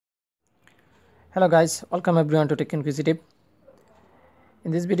Hello guys, welcome everyone to Tech Inquisitive.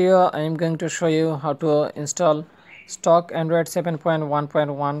 In this video I am going to show you how to install stock Android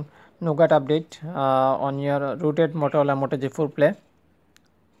 7.1.1 Nougat update on your rooted Motorola Moto G4 Play.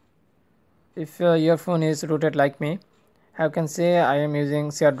 If your phone is rooted like me, I can say I am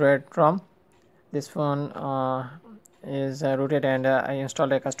using shared ROM. This phone is rooted and I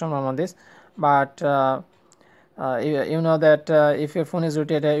installed a custom ROM on this, but you know that if your phone is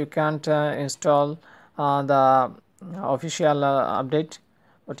rooted, you can't install the official update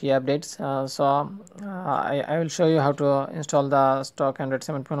OTA updates. I will show you how to install the stock Android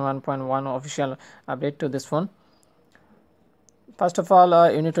 7.1.1 official update to this phone. First of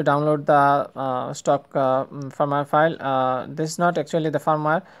all, you need to download the stock firmware file. This is not actually the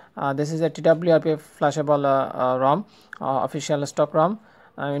firmware. This is a TWRP flashable ROM, official stock ROM.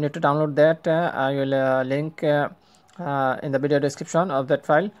 You need to download that. I will link in the video description of that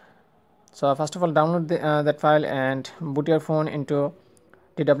file. So first of all, download that file and boot your phone into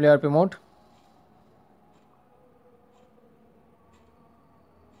TWRP mode.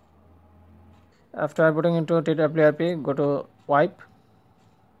 After booting into TWRP, go to wipe,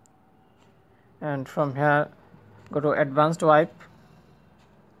 and from here go to advanced wipe,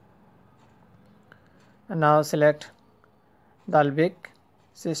 and now select Dalvik,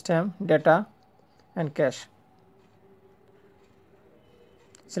 system, data and cache.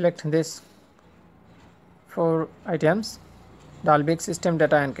 Select this 4 items: Dalvik, system,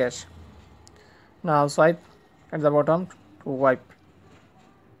 data and cache. Now swipe at the bottom to wipe.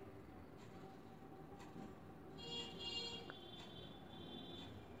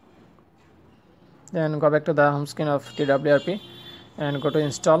 Then go back to the home screen of TWRP and go to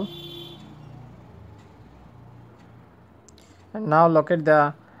install, and now locate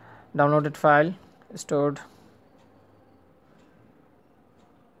the downloaded file stored.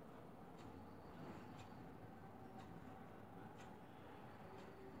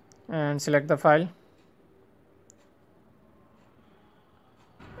 And select the file,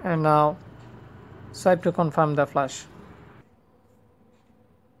 and now swipe to confirm the flash.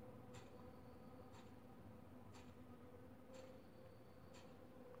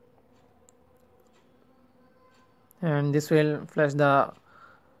 And this will flash the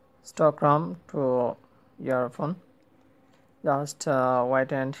stock ROM to your phone. Just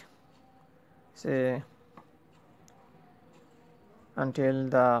wait and see until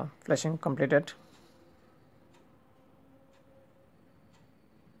the flashing completed.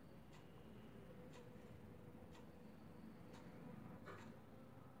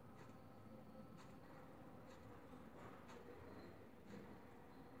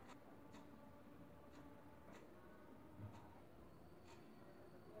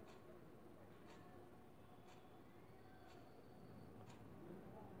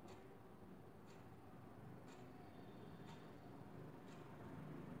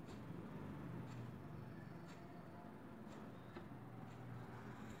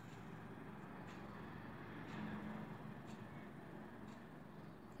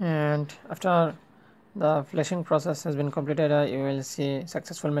 And after the flashing process has been completed, you will see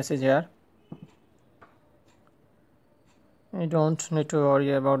successful message here. You don't need to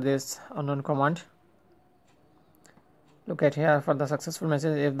worry about this unknown command. Look at here for the successful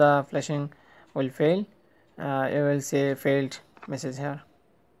message. If the flashing will fail, you will see failed message here.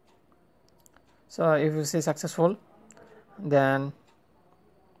 So if you see successful, then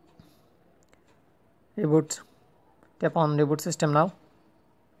reboot. Tap on reboot system now.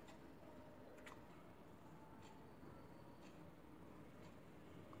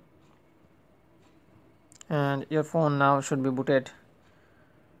 And your phone now should be booted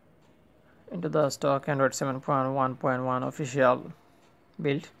into the stock Android 7.1.1 official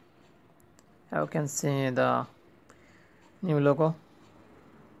build. You can see the new logo.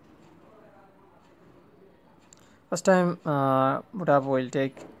 First time boot up will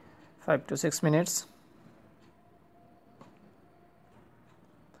take 5 to 6 minutes,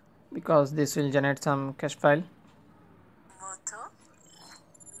 because this will generate some cache file. Moto.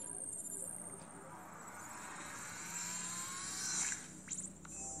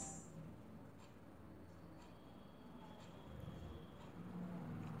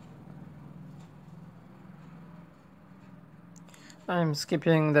 I'm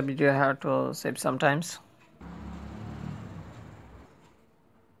skipping the video here to save some times.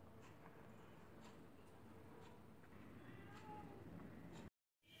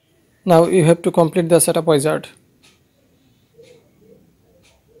 Now you have to complete the setup wizard.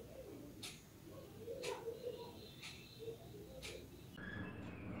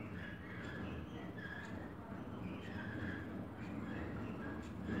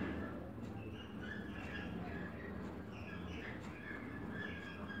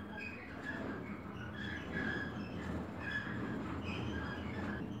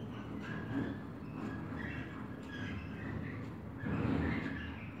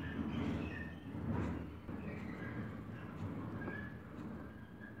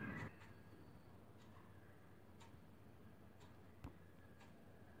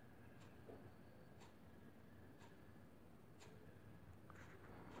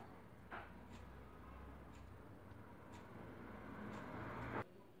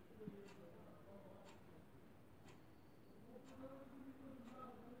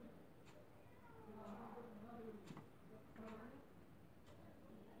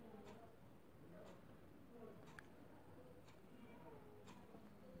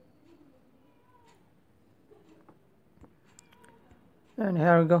 and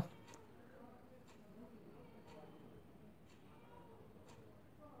here we go.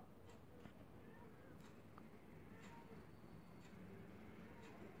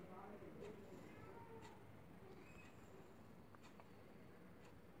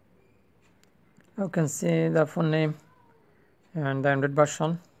 You can see the phone name and the Android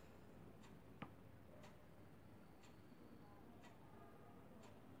version.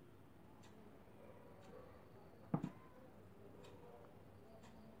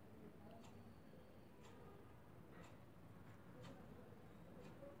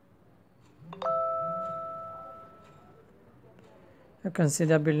 You can see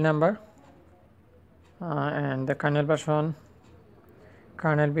the build number and the kernel version.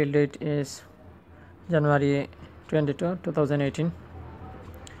 Kernel build date is January 22, 2018.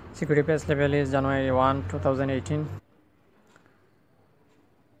 Security patch level is January 1, 2018.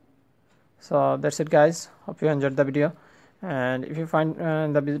 So that's it guys, hope you enjoyed the video, and if you find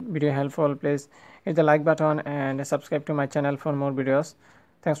the video helpful, please hit the like button and subscribe to my channel for more videos.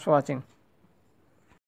 Thanks for watching.